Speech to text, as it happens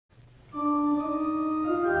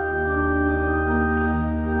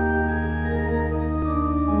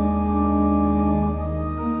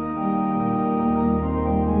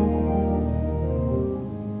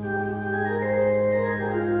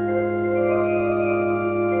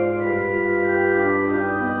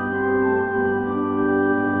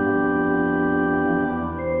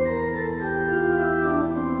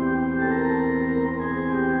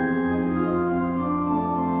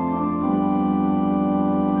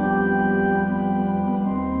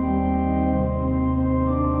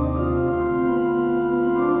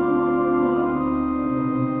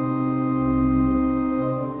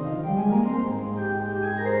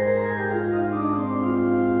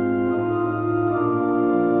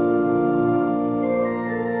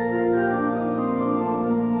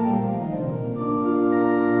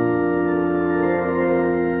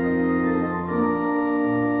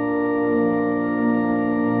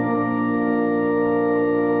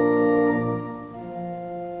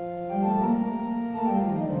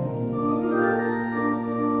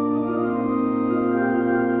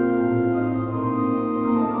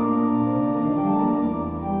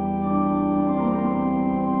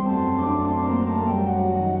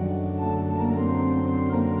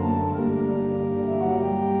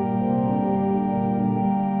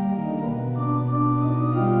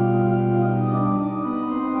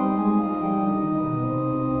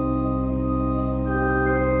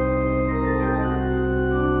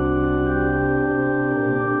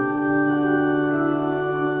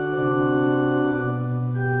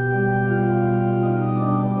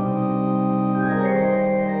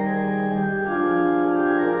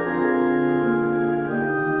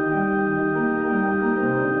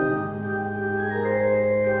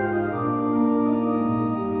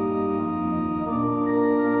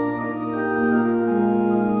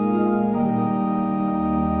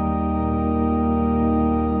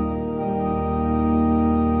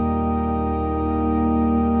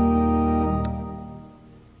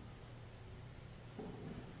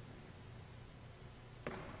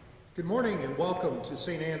morning and welcome to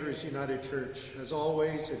St. Andrew's United Church. As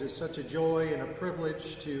always, it is such a joy and a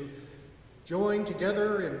privilege to join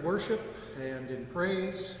together in worship and in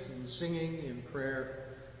praise, in singing, in prayer,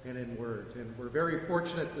 and in word. And we're very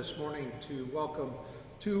fortunate this morning to welcome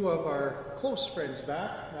two of our close friends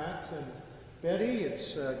back, Matt and Betty.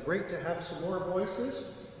 It's great to have some more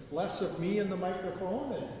voices, less of me in the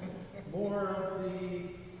microphone and more of the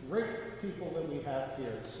great people that we have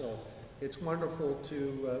here. So it's wonderful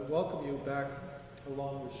to welcome you back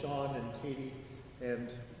along with Sean and Katie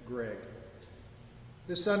and Greg.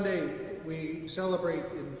 This Sunday we celebrate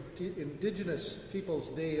Indigenous Peoples'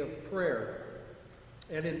 Day of Prayer,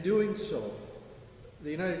 and in doing so,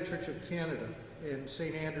 the United Church of Canada and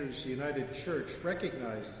St. Andrew's United Church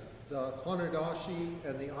recognize the Haudenosaunee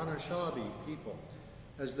and the Anishinaabe people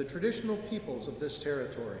as the traditional peoples of this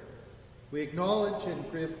territory. We acknowledge and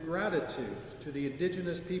give gratitude to the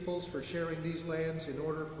Indigenous peoples for sharing these lands in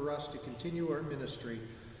order for us to continue our ministry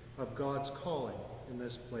of God's calling in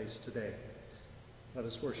this place today. Let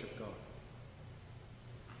us worship God.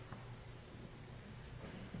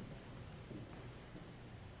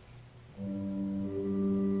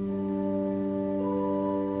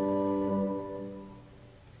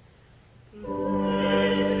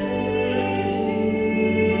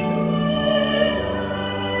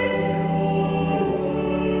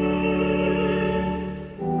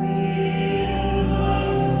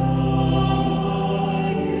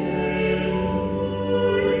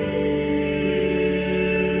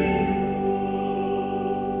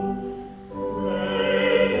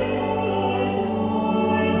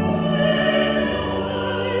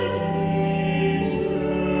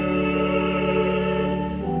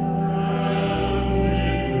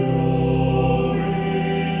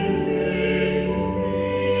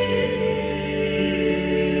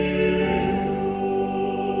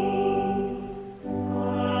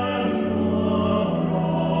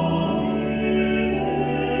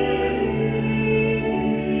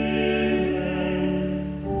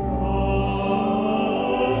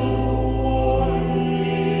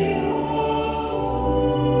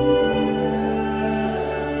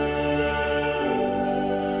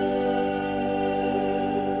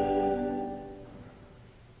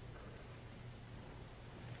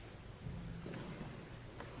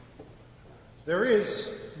 There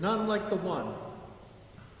is none like the one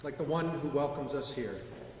who welcomes us here.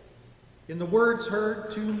 In the words heard,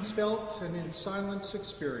 tunes felt, and in silence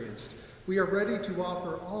experienced, we are ready to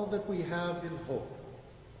offer all that we have in hope.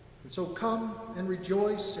 And so come and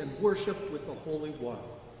rejoice and worship with the Holy One.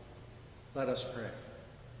 Let us pray.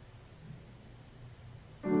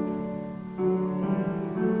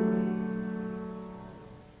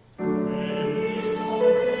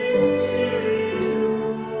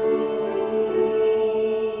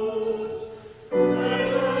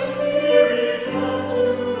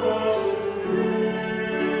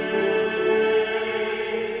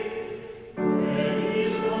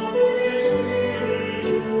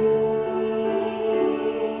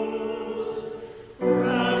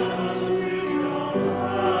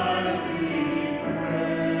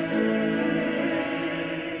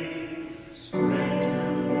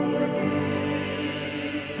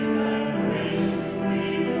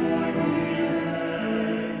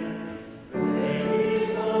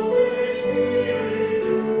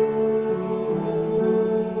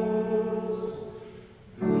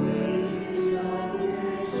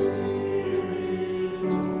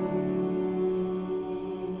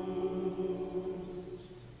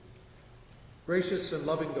 Gracious and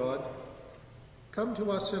loving God, come to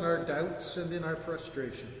us in our doubts and in our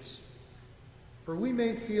frustrations, for we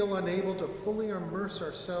may feel unable to fully immerse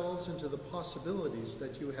ourselves into the possibilities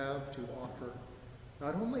that you have to offer,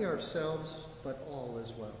 not only ourselves, but all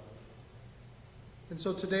as well. And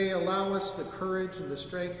so today, allow us the courage and the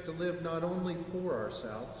strength to live not only for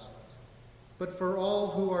ourselves, but for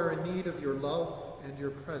all who are in need of your love and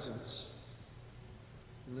your presence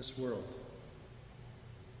in this world.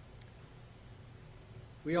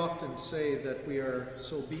 We often say that we are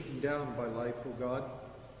so beaten down by life, O God.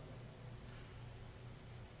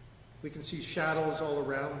 We can see shadows all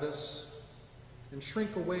around us and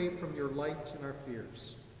shrink away from your light in our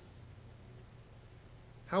fears.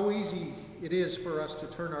 How easy it is for us to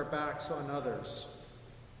turn our backs on others,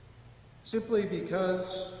 simply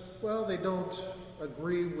because, well, they don't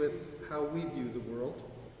agree with how we view the world,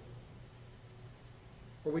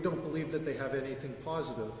 or we don't believe that they have anything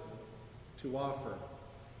positive to offer.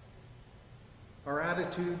 Our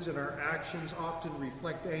attitudes and our actions often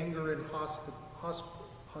reflect anger and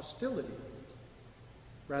hostility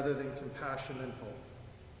rather than compassion and hope.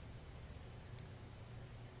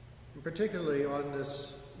 and particularly on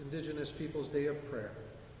this Indigenous Peoples' Day of Prayer.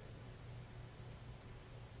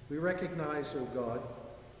 We recognize, O God,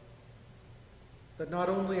 that not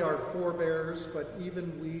only our forebears, but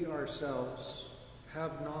even we ourselves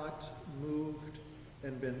have not moved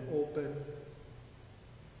and been open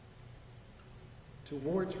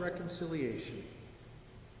towards reconciliation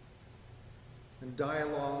and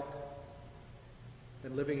dialogue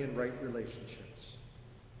and living in right relationships.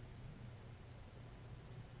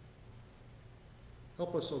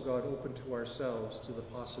 Help us, O God, open to ourselves to the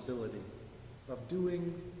possibility of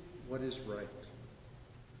doing what is right.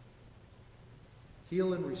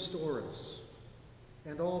 Heal and restore us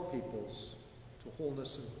and all peoples to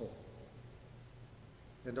wholeness and hope,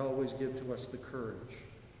 and always give to us the courage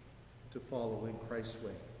to follow in Christ's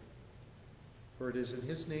way. For it is in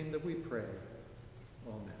his name that we pray.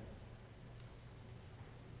 Amen.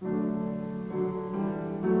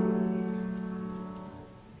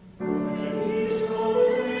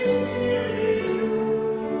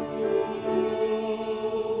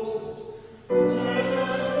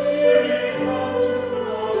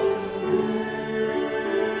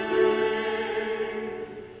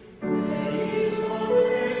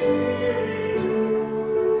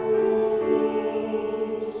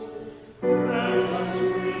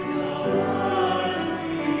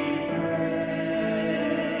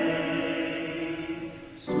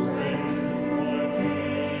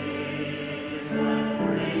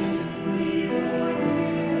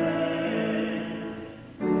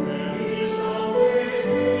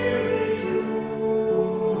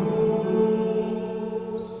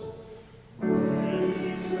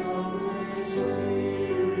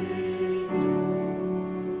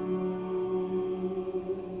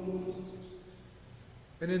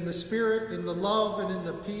 And in the spirit, in the love, and in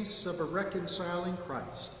the peace of a reconciling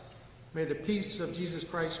Christ, may the peace of Jesus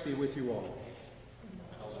Christ be with you all.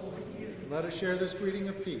 Let us share this greeting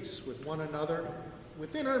of peace with one another,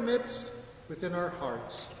 within our midst, within our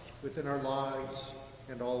hearts, within our lives,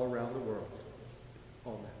 and all around the world.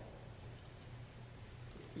 Amen.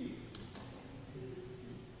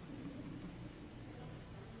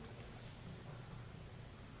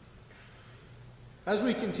 As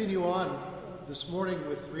we continue on this morning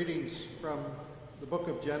with readings from the book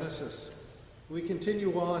of Genesis, we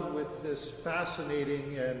continue on with this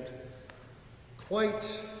fascinating and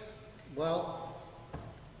quite, well,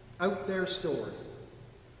 out there story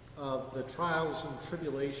of the trials and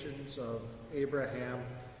tribulations of Abraham,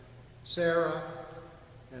 Sarah,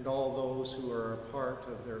 and all those who are a part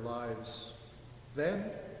of their lives then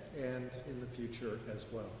and in the future as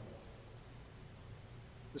well.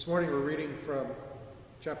 This morning we're reading from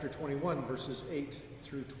chapter 21, verses 8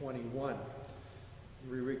 through 21.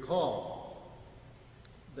 We recall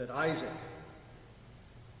that Isaac,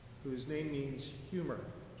 whose name means humor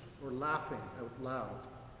or laughing out loud,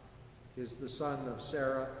 is the son of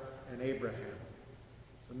Sarah and Abraham,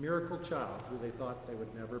 a miracle child who they thought they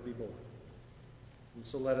would never be born. And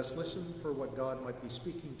so let us listen for what God might be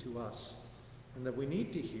speaking to us and that we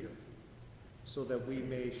need to hear so that we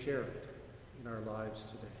may share it in our lives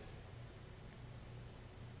today.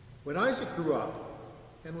 When Isaac grew up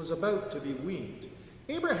and was about to be weaned,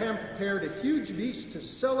 Abraham prepared a huge feast to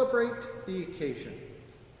celebrate the occasion.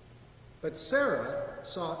 But Sarah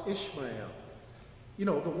saw Ishmael,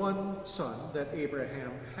 the one son that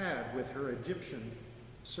Abraham had with her Egyptian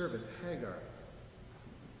servant Hagar.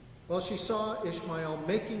 Well, she saw Ishmael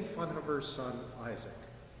making fun of her son Isaac.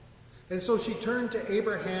 And so she turned to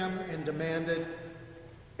Abraham and demanded,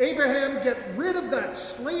 "Abraham, get rid of that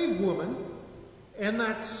slave woman and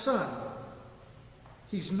that son.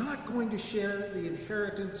 He's not going to share the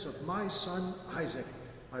inheritance of my son Isaac.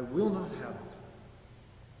 I will not have it."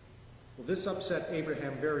 Well, this upset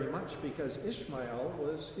Abraham very much because Ishmael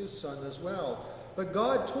was his son as well. But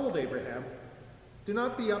God told Abraham, "Do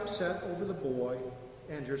not be upset over the boy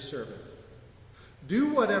and your servant.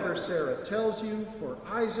 Do whatever Sarah tells you, for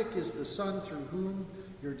Isaac is the son through whom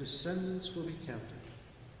your descendants will be counted.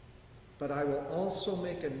 But I will also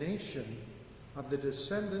make a nation of the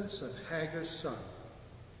descendants of Hagar's son,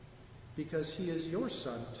 because he is your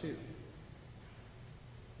son too."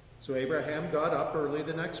 So Abraham got up early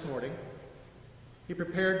the next morning. He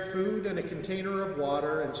prepared food and a container of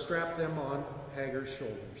water and strapped them on Hagar's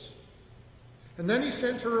shoulders. And then he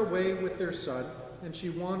sent her away with their son, and she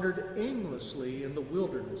wandered aimlessly in the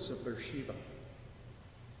wilderness of Beersheba.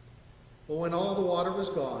 But when all the water was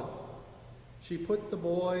gone, she put the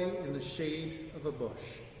boy in the shade of a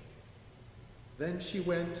bush. Then she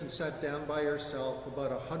went and sat down by herself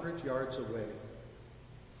about 100 yards away.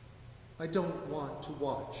 "I don't want to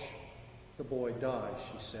watch the boy die,"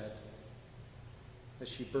 she said. as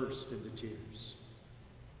she burst into tears.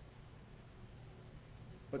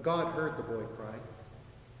 But God heard the boy cry,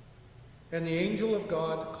 and the angel of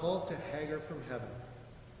God called to Hagar from heaven,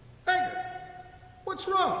 "Hagar, what's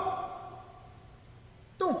wrong?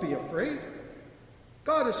 Don't be afraid.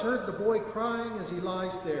 God has heard the boy crying as he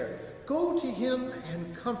lies there. Go to him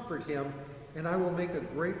and comfort him, and I will make a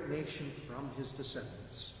great nation from his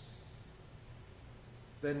descendants."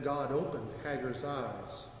 Then God opened Hagar's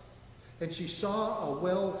eyes, and she saw a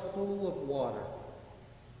well full of water.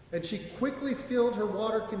 And she quickly filled her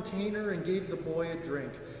water container and gave the boy a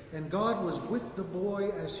drink. And God was with the boy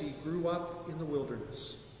as he grew up in the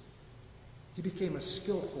wilderness. He became a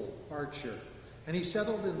skillful archer, and he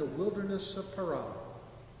settled in the wilderness of Paran.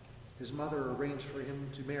 His mother arranged for him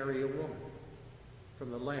to marry a woman from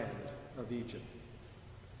the land of Egypt.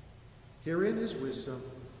 Herein is wisdom.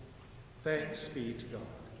 Thanks be to God.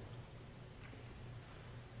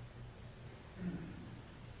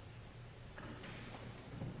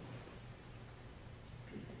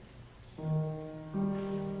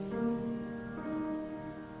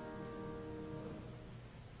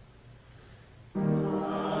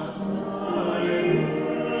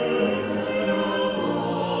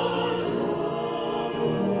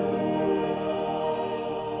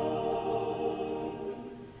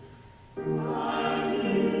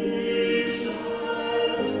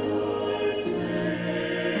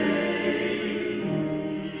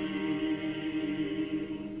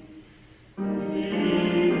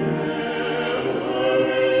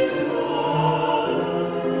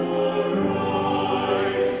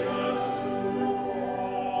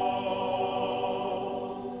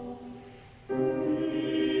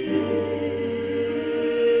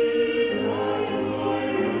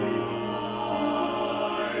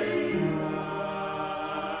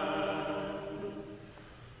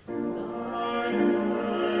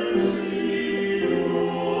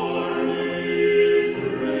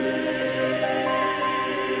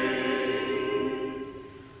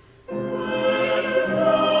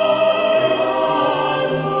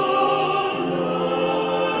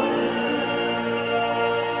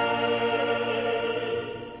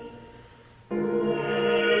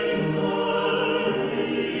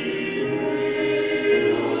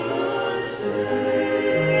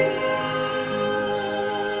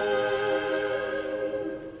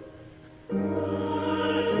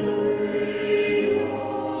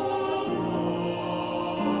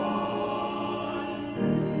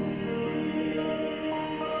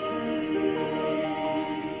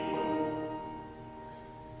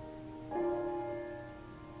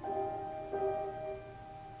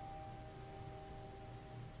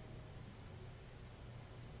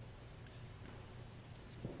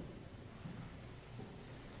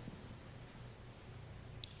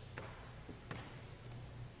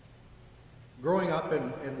 Growing up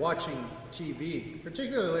and watching TV,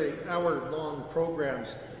 particularly hour-long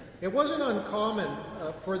programs, it wasn't uncommon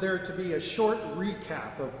for there to be a short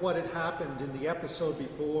recap of what had happened in the episode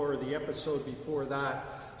before or the episode before that,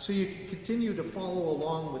 so you could continue to follow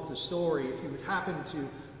along with the story if you would happen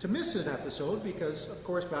to miss an episode, because, of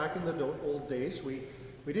course, back in the old days, we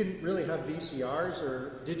didn't really have VCRs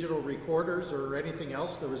or digital recorders or anything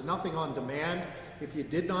else. There was nothing on demand. If you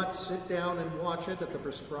did not sit down and watch it at the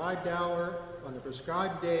prescribed hour, on the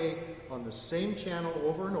prescribed day, on the same channel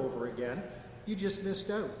over and over again, you just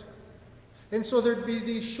missed out. And so there'd be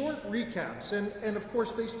these short recaps, and of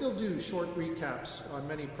course they still do short recaps on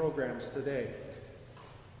many programs today.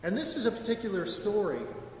 And this is a particular story,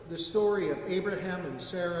 the story of Abraham and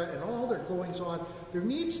Sarah and all their goings on. There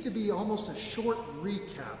needs to be almost a short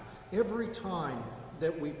recap every time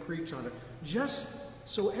that we preach on it, just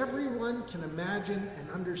so everyone can imagine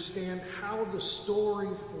and understand how the story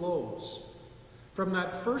flows from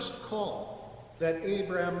that first call that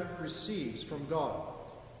Abraham receives from God.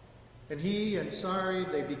 And he and Sarai,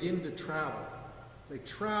 they begin to travel. They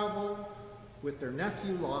travel with their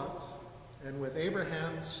nephew Lot and with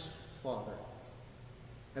Abraham's father.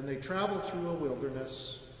 And they travel through a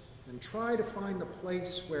wilderness and try to find a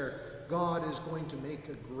place where God is going to make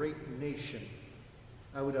a great nation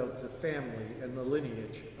out of the family and the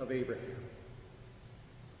lineage of Abraham.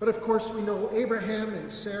 But of course we know Abraham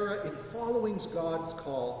and Sarah, in following God's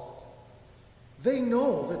call, they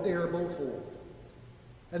know that they are both old.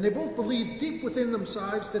 And they both believe deep within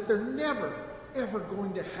themselves that they're never, ever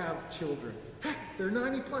going to have children. Heck, they're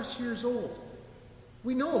 90 plus years old.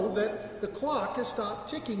 We know that the clock has stopped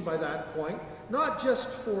ticking by that point, not just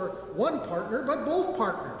for one partner, but both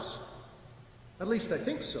partners. At least I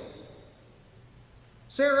think so.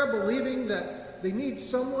 Sarah believing that they need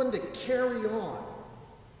someone to carry on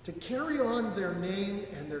to carry on their name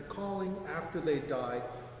and their calling after they die,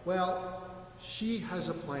 well, she has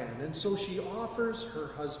a plan. And so she offers her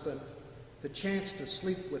husband the chance to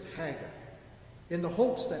sleep with Hagar, in the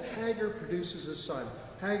hopes that Hagar produces a son.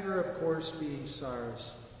 Hagar, of course, being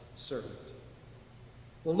Sarah's servant.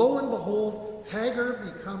 Well, lo and behold, Hagar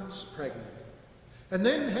becomes pregnant. And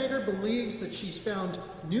then Hagar believes that she's found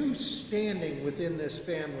new standing within this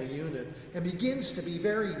family unit and begins to be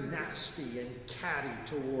very nasty and catty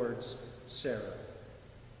towards Sarah.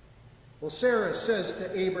 Well, Sarah says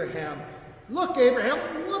to Abraham, "Look,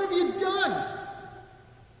 Abraham, what have you done?"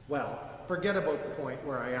 Well, forget about the point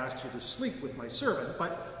where I asked you to sleep with my servant,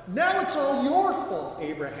 but now it's all your fault,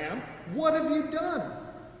 Abraham. What have you done?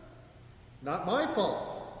 Not my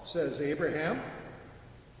fault, says Abraham.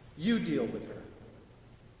 You deal with her.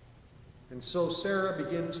 And so Sarah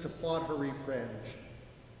begins to plot her revenge.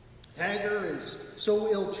 Hagar is so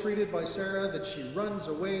ill-treated by Sarah that she runs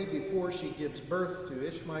away before she gives birth to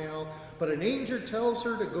Ishmael, but an angel tells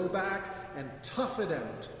her to go back and tough it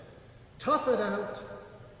out. Tough it out,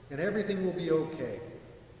 and everything will be okay.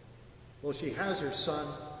 Well, she has her son.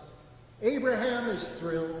 Abraham is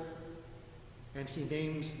thrilled, and he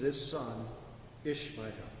names this son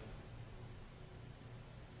Ishmael.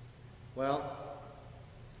 Well,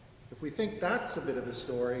 if we think that's a bit of a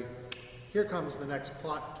story, here comes the next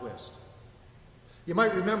plot twist. You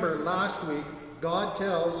might remember last week, God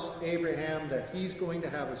tells Abraham that he's going to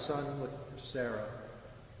have a son with Sarah,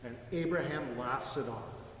 and Abraham laughs it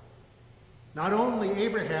off. Not only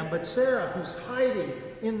Abraham, but Sarah, who's hiding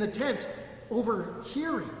in the tent,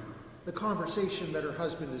 overhearing the conversation that her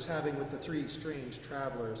husband is having with the three strange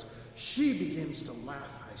travelers, she begins to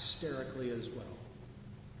laugh hysterically as well.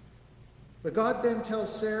 But God then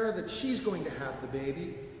tells Sarah that she's going to have the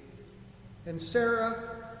baby. And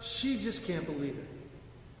Sarah, she just can't believe it.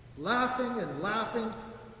 Laughing and laughing,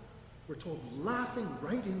 we're told laughing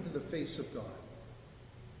right into the face of God.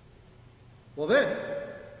 Well then,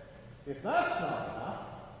 if that's not enough,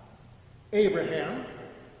 Abraham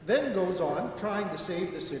then goes on trying to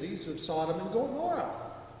save the cities of Sodom and Gomorrah.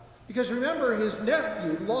 Because remember, his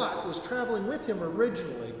nephew Lot was traveling with him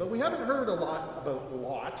originally, but we haven't heard a lot about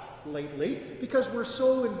Lot lately because we're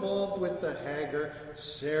so involved with the Hagar,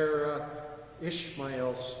 Sarah,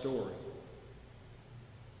 Ishmael story.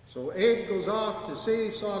 So Abe goes off to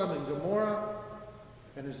save Sodom and Gomorrah,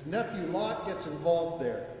 and his nephew Lot gets involved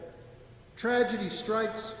there. Tragedy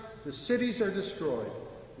strikes, the cities are destroyed.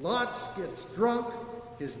 Lot gets drunk,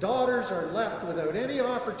 his daughters are left without any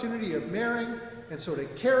opportunity of marrying, and so to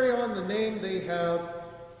carry on the name, they have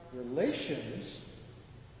relations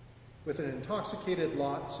with an intoxicated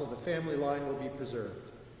Lot, so the family line will be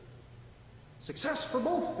preserved. Success for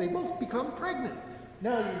both. They both become pregnant.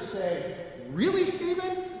 Now you say, really,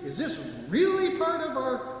 Stephen? Is this really part of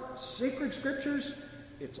our sacred scriptures?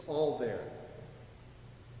 It's all there.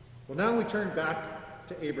 Well, now we turn back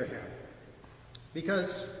to Abraham.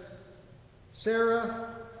 Because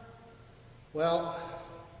Sarah, well,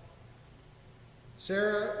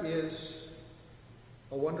 Sarah is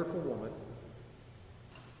a wonderful woman.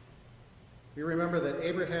 We remember that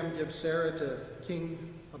Abraham gives Sarah to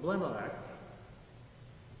King Abimelech.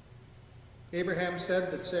 Abraham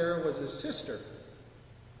said that Sarah was his sister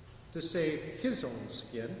to save his own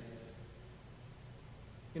skin.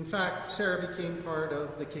 In fact, Sarah became part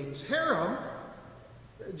of the king's harem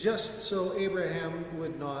just so Abraham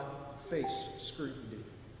would not face scrutiny.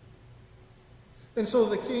 And so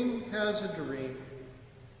the king has a dream,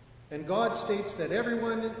 and God states that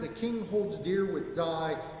everyone the king holds dear would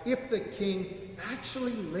die if the king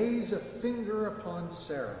actually lays a finger upon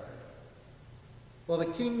Sarah. Well, the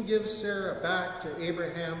king gives Sarah back to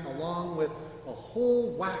Abraham along with a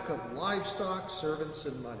whole whack of livestock, servants,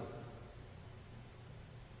 and money.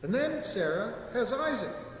 And then Sarah has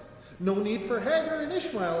Isaac. No need for Hagar and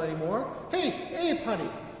Ishmael anymore. Hey, Abe, honey,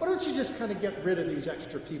 why don't you just kind of get rid of these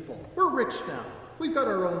extra people? We're rich now. We've got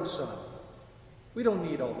our own son. We don't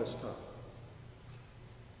need all this stuff.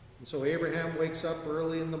 And so Abraham wakes up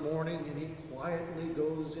early in the morning and he quietly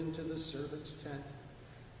goes into the servant's tent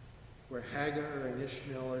where Hagar and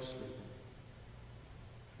Ishmael are sleeping.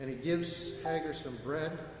 And he gives Hagar some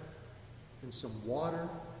bread and some water.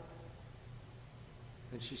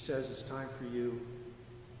 And she says, it's time for you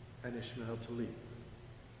and Ishmael to leave.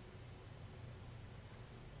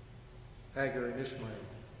 Hagar and Ishmael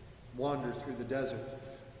wander through the desert.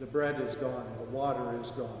 The bread is gone. The water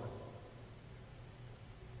is gone.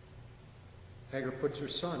 Hagar puts her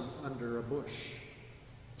son under a bush,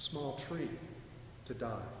 a small tree, to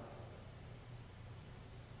die.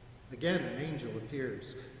 Again, an angel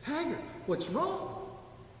appears. Hagar, what's wrong?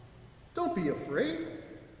 Don't be afraid.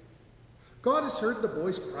 God has heard the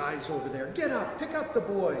boy's cries over there. Get up, pick up the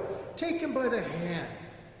boy, take him by the hand,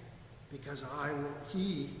 because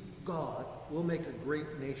God, will make a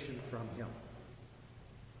great nation from him.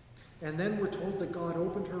 And then we're told that God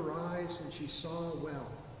opened her eyes and she saw a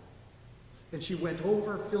well. And she went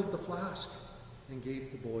over, filled the flask, and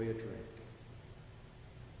gave the boy a drink.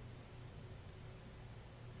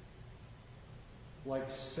 Like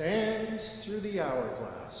sands through the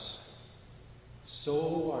hourglass,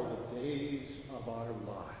 so are the days of our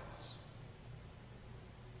lives.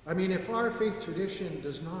 I mean, if our faith tradition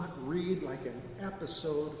does not read like an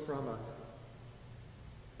episode from a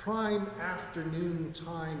prime afternoon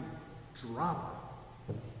time drama,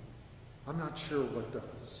 I'm not sure what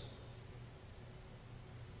does.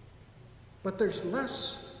 But there's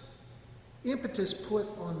less impetus put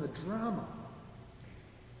on the drama.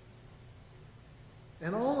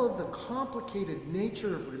 And all of the complicated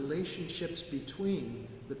nature of relationships between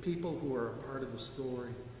the people who are a part of the story.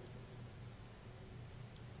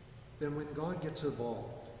 Then when God gets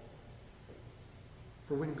involved.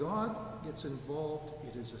 For when God gets involved,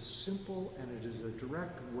 it is a simple and it is a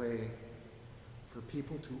direct way for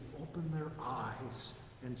people to open their eyes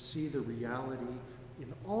and see the reality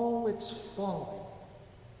in all its folly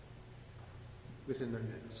within their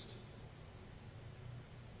midst.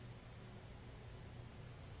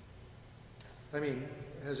 I mean,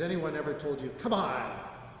 has anyone ever told you, come on,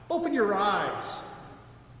 open your eyes.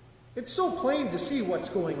 It's so plain to see what's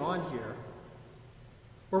going on here,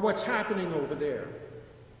 or what's happening over there.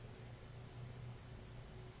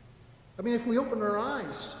 I mean, if we open our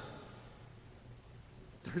eyes,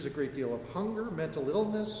 there's a great deal of hunger, mental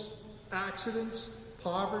illness, accidents,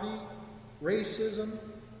 poverty, racism.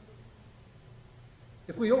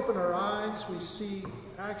 If we open our eyes, we see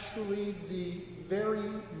actually the very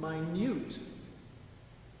minute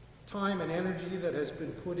time and energy that has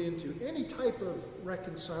been put into any type of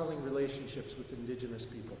reconciling relationships with Indigenous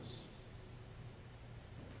peoples.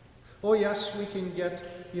 Oh yes, we can get,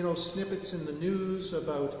 snippets in the news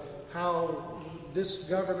about how this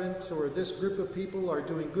government or this group of people are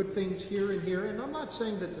doing good things here and here, and I'm not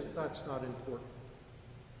saying that that's not important.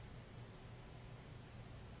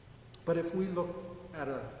 But if we look at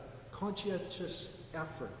a conscientious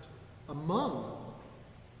effort among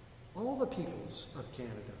all the peoples of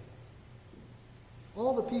Canada,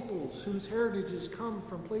 all the peoples whose heritages come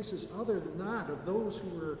from places other than that of those who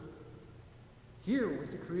were here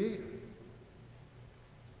with the Creator.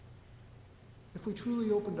 If we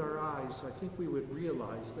truly opened our eyes, I think we would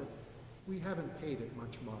realize that we haven't paid it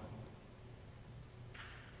much mind.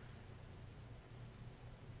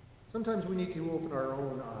 Sometimes we need to open our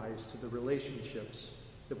own eyes to the relationships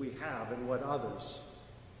that we have and what others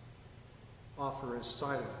offer as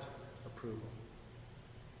silent approval.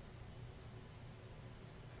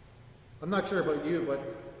 I'm not sure about you, but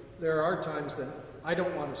there are times that I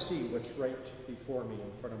don't want to see what's right before me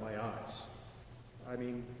in front of my eyes. I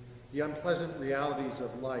mean, the unpleasant realities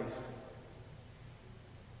of life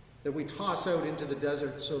that we toss out into the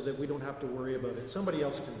desert so that we don't have to worry about it. Somebody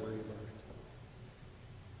else can worry about it.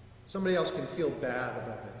 Somebody else can feel bad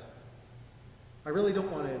about it. I really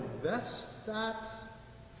don't want to invest that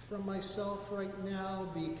from myself right now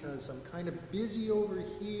because I'm kind of busy over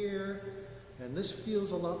here and this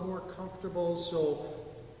feels a lot more comfortable, so,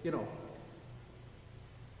 But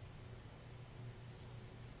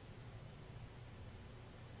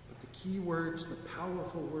the key words, the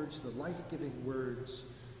powerful words, the life-giving words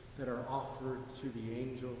that are offered through the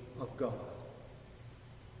angel of God.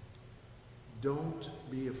 Don't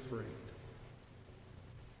be afraid.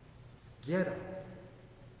 Get up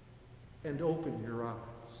and open your eyes.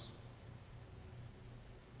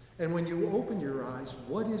 And when you open your eyes,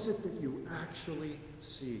 what is it that you actually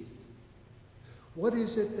see? What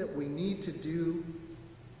is it that we need to do,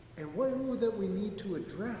 and what is it that we need to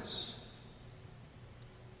address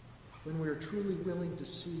when we are truly willing to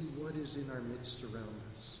see what is in our midst around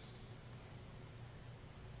us?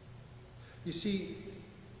 You see,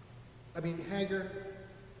 Hagar,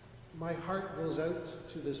 my heart goes out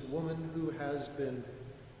to this woman who has been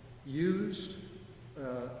used,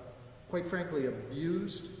 quite frankly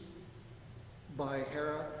abused, by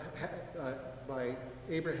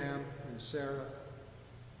Abraham and Sarah.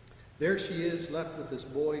 There she is, left with this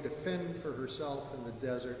boy to fend for herself in the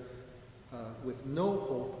desert, with no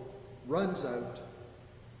hope, runs out,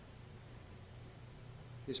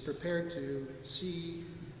 is prepared to see,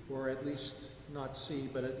 or at least not see,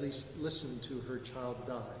 but at least listen to her child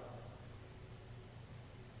die.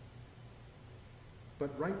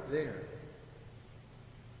 But right there,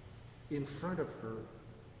 in front of her,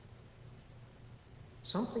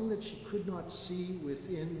 something that she could not see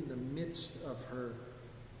within the midst of her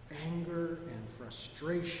anger and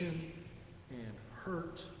frustration and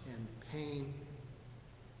hurt and pain,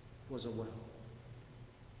 was a well.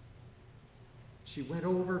 She went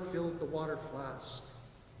over, filled the water flask,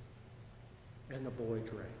 and the boy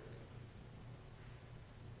drank.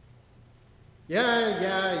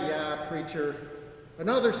 Yeah, preacher.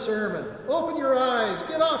 Another sermon. Open your eyes,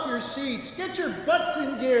 get off your seats, get your butts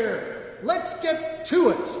in gear. Let's get to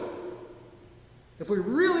it. If we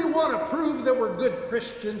really want to prove that we're good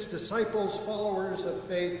Christians, disciples, followers of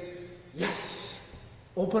faith, yes,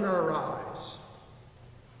 open our eyes.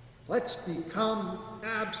 Let's become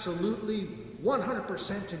absolutely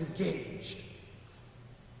 100% engaged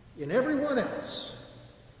in everyone else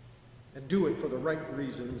and do it for the right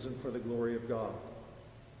reasons and for the glory of God.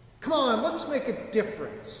 Come on, let's make a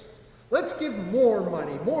difference. Let's give more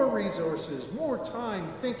money, more resources, more time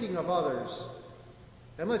thinking of others.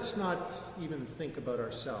 And let's not even think about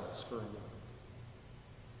ourselves for a moment.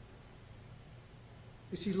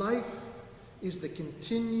 You see, life is the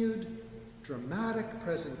continued dramatic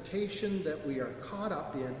presentation that we are caught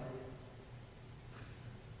up in.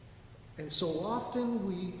 And so often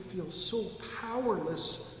we feel so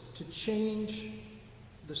powerless to change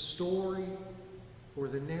the story or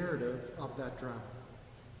the narrative of that drama.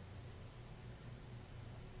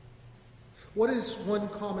 What is one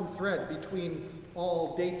common thread between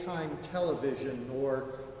all daytime television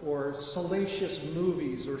or salacious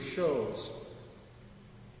movies or shows?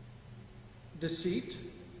 Deceit,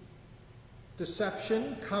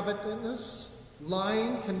 deception, covetousness,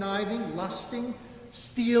 lying, conniving, lusting,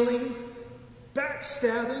 stealing,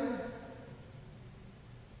 backstabbing.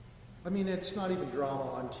 I mean, it's not even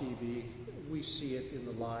drama on TV. We see it in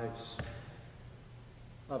the lives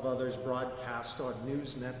of others broadcast on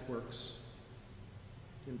news networks,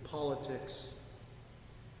 in politics,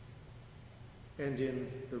 and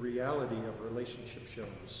in the reality of relationship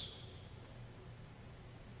shows.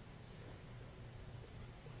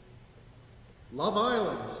 Love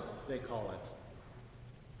Island, they call it.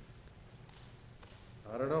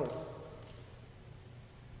 I don't know.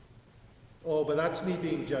 Oh, but that's me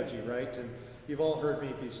being judgy, right? And you've all heard me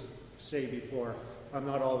say before, I'm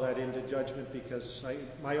not all that into judgment because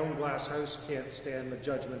my own glass house can't stand the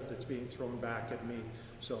judgment that's being thrown back at me.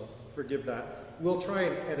 So forgive that. We'll try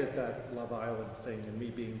and edit that Love Island thing and me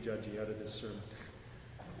being judgy out of this sermon.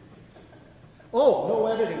 Oh, no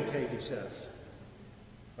editing, Katie says.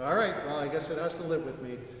 All right, well, I guess it has to live with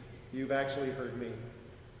me. You've actually heard me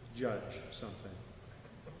judge something.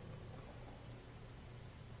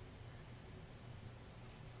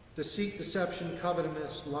 Deceit, deception,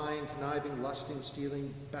 covetousness, lying, conniving, lusting,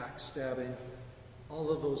 stealing, backstabbing, all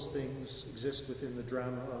of those things exist within the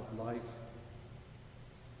drama of life.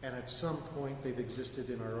 And at some point, they've existed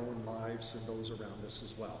in our own lives and those around us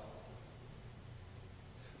as well.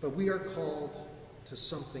 But we are called to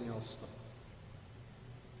something else, though.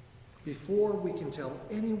 Before we can tell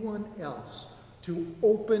anyone else to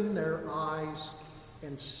open their eyes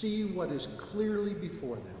and see what is clearly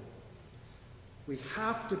before them, we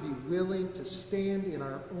have to be willing to stand in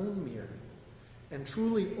our own mirror and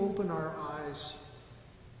truly open our eyes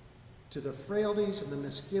to the frailties and the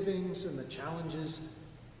misgivings and the challenges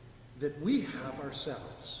that we have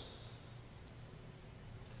ourselves.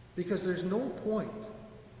 Because there's no point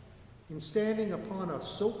in standing upon a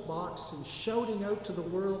soapbox and shouting out to the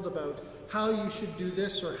world about how you should do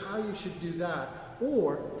this or how you should do that,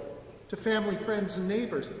 or to family, friends, and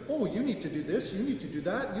neighbors, oh, you need to do this, you need to do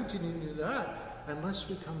that, you need to do that, unless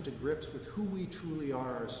we come to grips with who we truly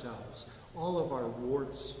are ourselves, all of our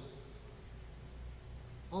warts,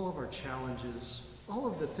 all of our challenges, all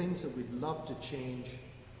of the things that we'd love to change,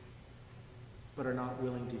 but are not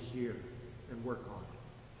willing to hear and work on.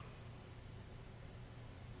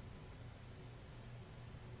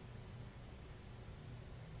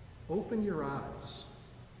 Open your eyes.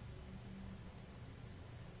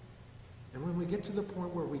 And when we get to the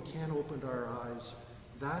point where we can't open our eyes,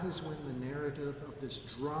 that is when the narrative of this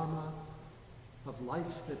drama of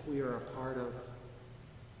life that we are a part of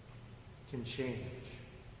can change.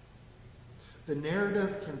 The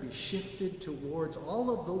narrative can be shifted towards all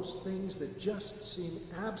of those things that just seem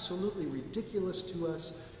absolutely ridiculous to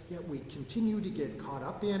us, yet we continue to get caught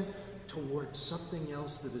up in, towards something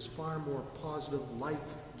else that is far more positive,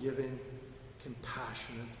 life-giving,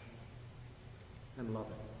 compassionate, and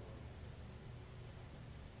loving.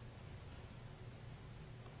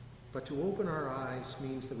 But to open our eyes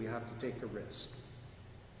means that we have to take a risk.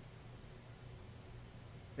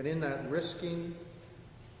 And in that risking,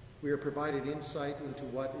 we are provided insight into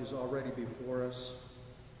what is already before us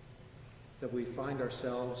that we find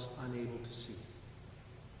ourselves unable to see.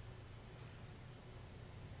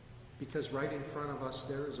 Because right in front of us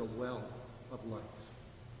there is a well of life.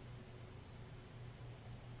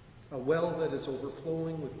 A well that is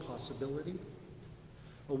overflowing with possibility.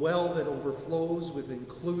 A well that overflows with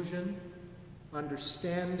inclusion,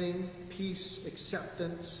 understanding, peace,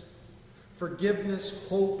 acceptance, forgiveness,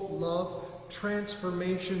 hope, love,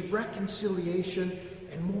 transformation, reconciliation,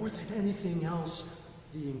 and more than anything else,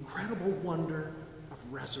 the incredible wonder of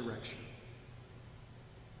resurrection.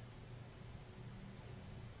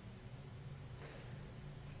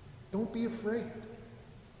 Don't be afraid,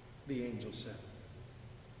 the angel said.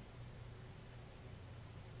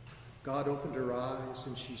 God opened her eyes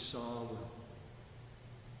and she saw well.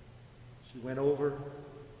 She went over,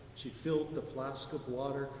 she filled the flask of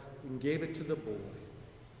water and gave it to the boy.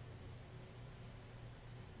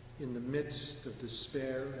 In the midst of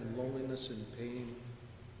despair and loneliness and pain,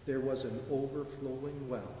 there was an overflowing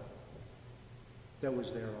well that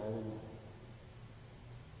was there all along.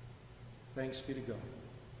 Thanks be to God.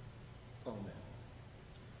 Amen.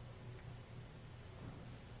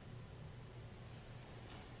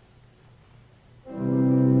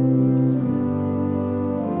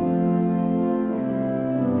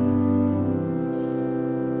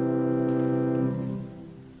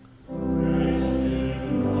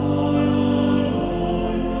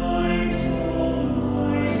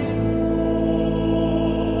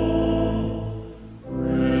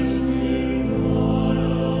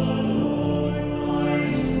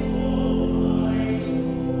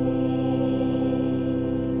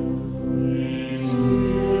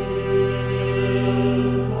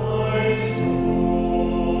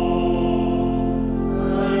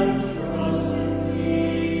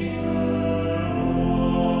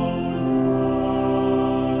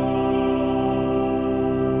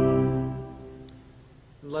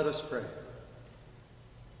 Let us pray.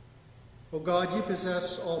 O God, you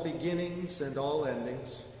possess all beginnings and all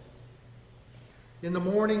endings. In the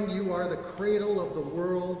morning you are the cradle of the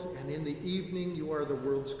world, and in the evening you are the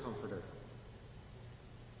world's comforter.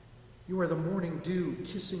 You are the morning dew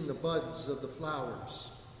kissing the buds of the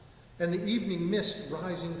flowers, and the evening mist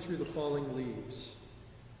rising through the falling leaves.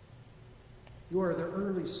 You are the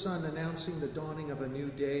early sun announcing the dawning of a new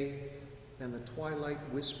day, and the twilight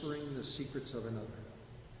whispering the secrets of another.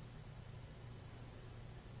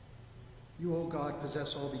 You, O God,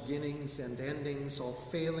 possess all beginnings and endings, all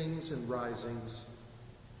failings and risings,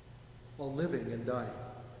 all living and dying.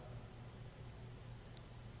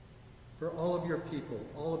 For all of your people,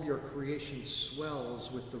 all of your creation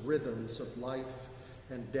swells with the rhythms of life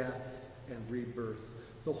and death and rebirth,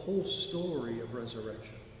 the whole story of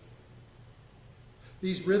resurrection.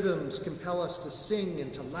 These rhythms compel us to sing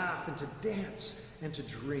and to laugh and to dance and to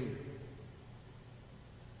dream.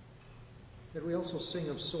 Yet we also sing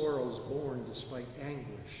of sorrows born despite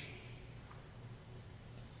anguish,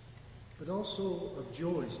 but also of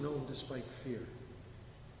joys known despite fear.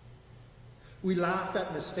 We laugh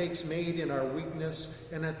at mistakes made in our weakness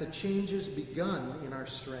and at the changes begun in our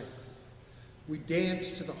strength. We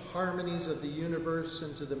dance to the harmonies of the universe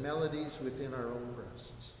and to the melodies within our own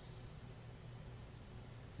breasts.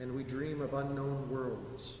 And we dream of unknown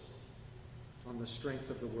worlds on the strength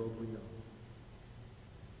of the world we know.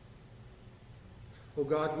 O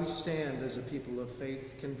God, we stand as a people of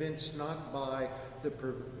faith, convinced not by the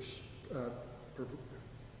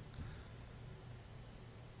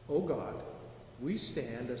O God, we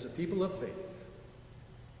stand as a people of faith,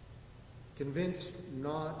 convinced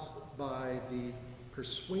not by the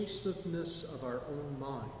persuasiveness of our own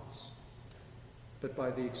minds, but by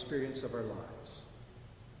the experience of our lives.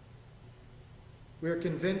 We are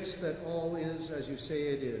convinced that all is as you say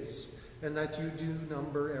it is, and that you do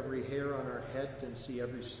number every hair on our head and see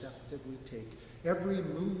every step that we take, every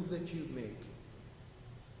move that you make.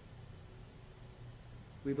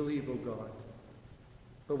 We believe, O God,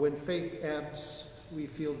 but when faith ebbs, we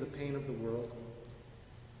feel the pain of the world,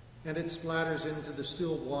 and it splatters into the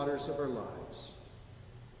still waters of our lives.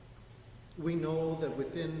 We know that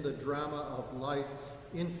within the drama of life,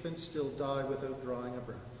 infants still die without drawing a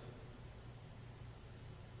breath.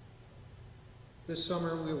 This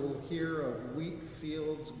summer we will hear of wheat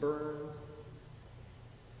fields burn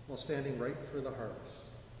while standing ripe for the harvest.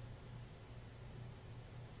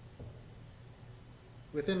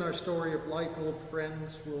 Within our story of life, old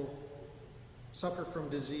friends will suffer from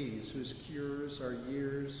disease whose cures are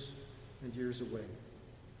years and years away.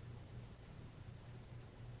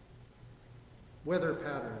 Weather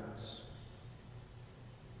patterns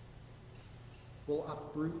will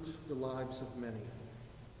uproot the lives of many.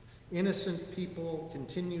 Innocent people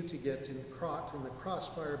continue to get caught in the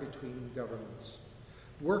crossfire between governments.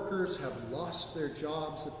 Workers have lost their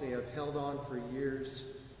jobs that they have held on for years.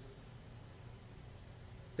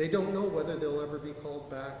 They don't know whether they'll ever be called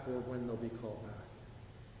back or when they'll be called back.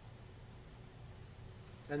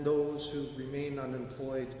 And those who remain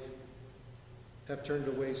unemployed have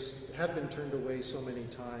been turned away so many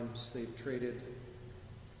times they've traded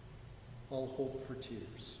all hope for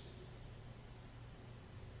tears.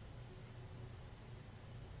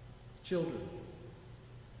 Children,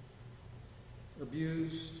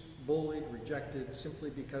 abused, bullied, rejected simply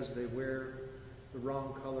because they wear the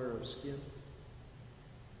wrong color of skin,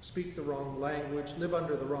 speak the wrong language, live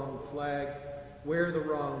under the wrong flag, wear the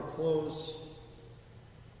wrong clothes,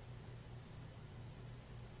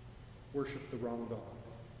 worship the wrong God.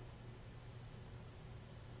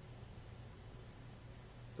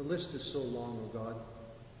 The list is so long, O God.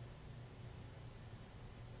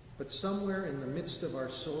 But somewhere in the midst of our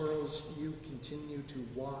sorrows, you continue to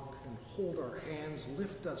walk and hold our hands,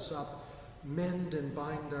 lift us up, mend and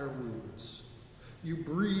bind our wounds. You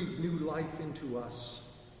breathe new life into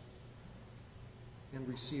us and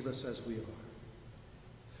receive us as we are.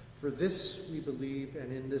 For this we believe,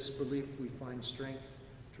 and in this belief we find strength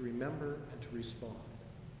to remember and to respond.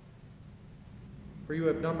 For you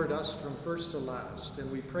have numbered us from first to last,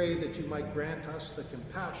 and we pray that you might grant us the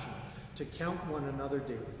compassion to count one another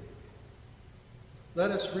daily. Let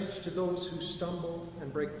us reach to those who stumble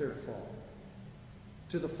and break their fall.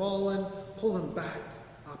 To the fallen, pull them back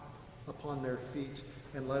up upon their feet,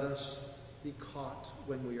 and let us be caught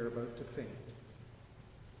when we are about to faint,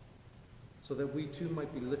 so that we too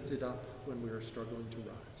might be lifted up when we are struggling to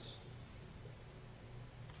rise.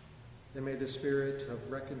 And may the spirit of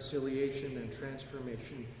reconciliation and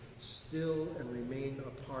transformation still and remain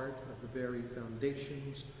a part of the very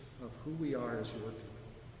foundations of who we are as your people.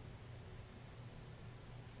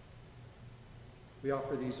 We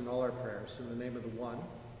offer these in all our prayers in the name of the one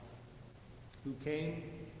who came,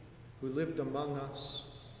 who lived among us,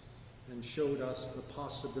 and showed us the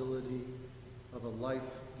possibility of a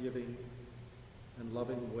life-giving and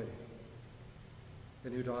loving way,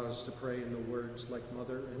 and who taught us to pray in the words like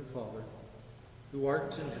Mother and Father, who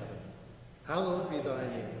art in heaven, hallowed be thy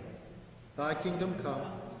name. Thy kingdom come,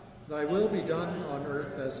 thy will be done on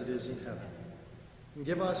earth as it is in heaven. And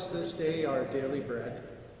give us this day our daily bread,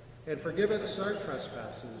 and forgive us our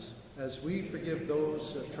trespasses, as we forgive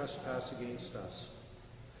those who trespass against us.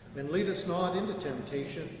 And lead us not into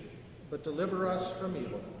temptation, but deliver us from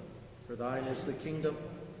evil. For thine is the kingdom,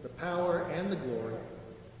 the power, and the glory,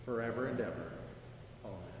 forever and ever.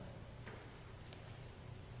 Amen.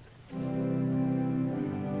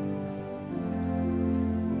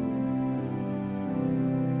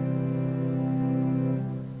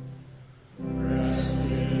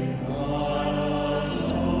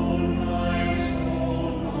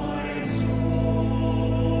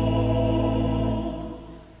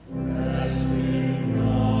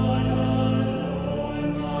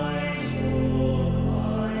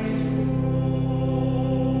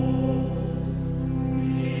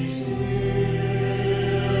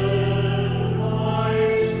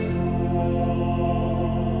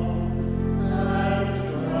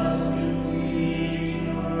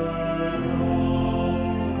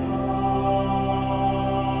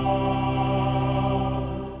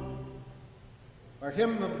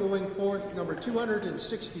 Hymn of Going Forth, number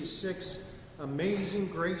 266, Amazing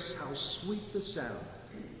Grace, How Sweet the Sound,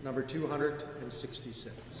 number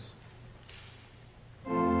 266.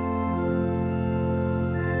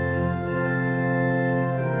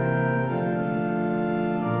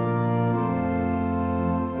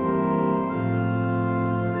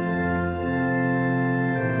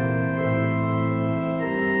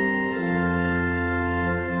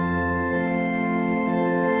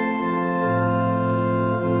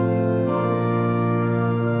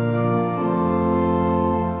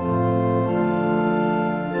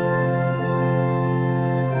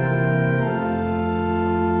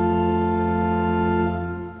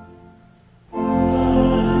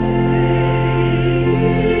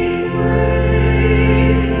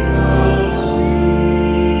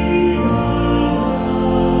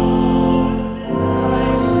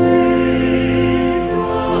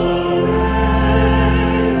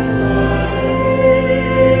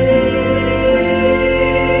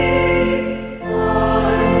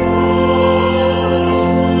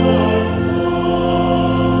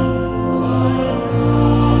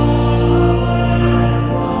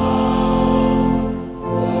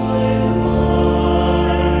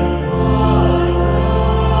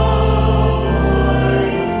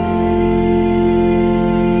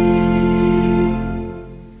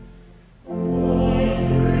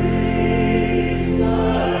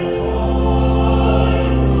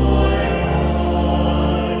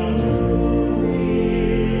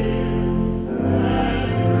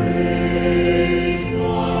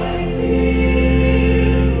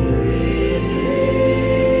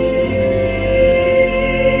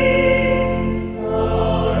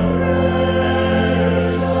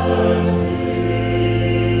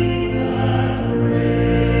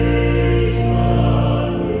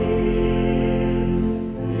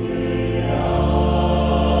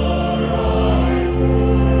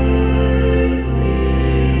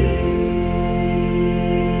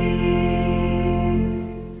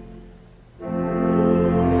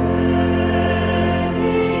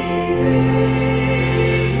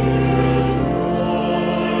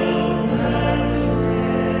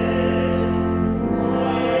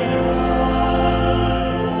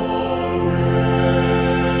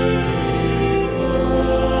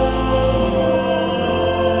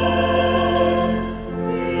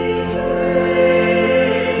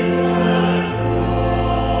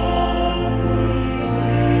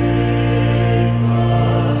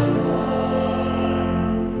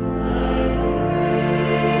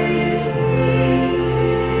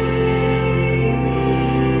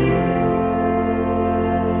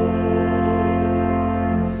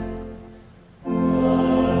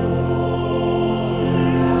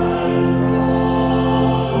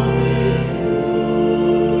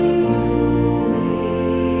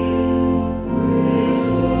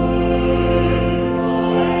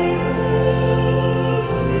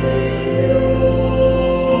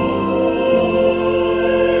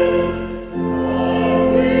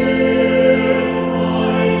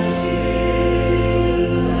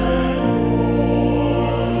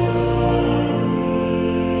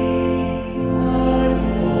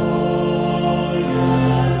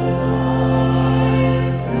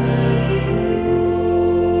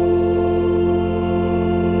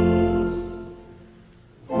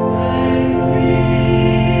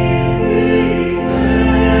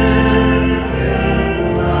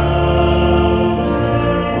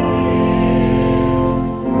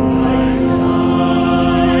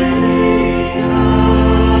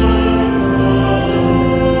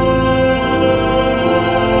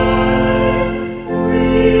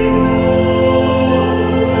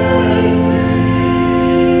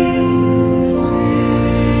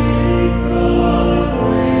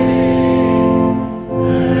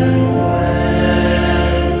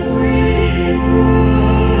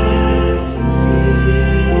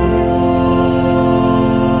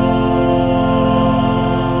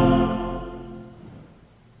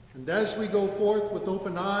 go forth with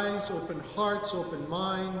open eyes, open hearts, open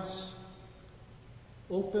minds,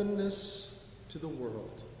 openness to the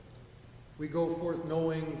world. We go forth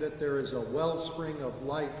knowing that there is a wellspring of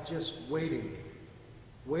life just waiting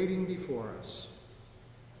before us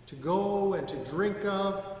to go and to drink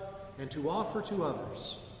of and to offer to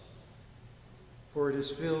others. For it is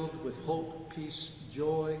filled with hope, peace,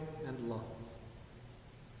 joy, and love.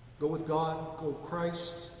 Go with God, go with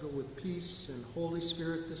Christ, go with peace and Holy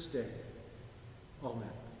Spirit this day.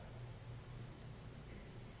 Amen.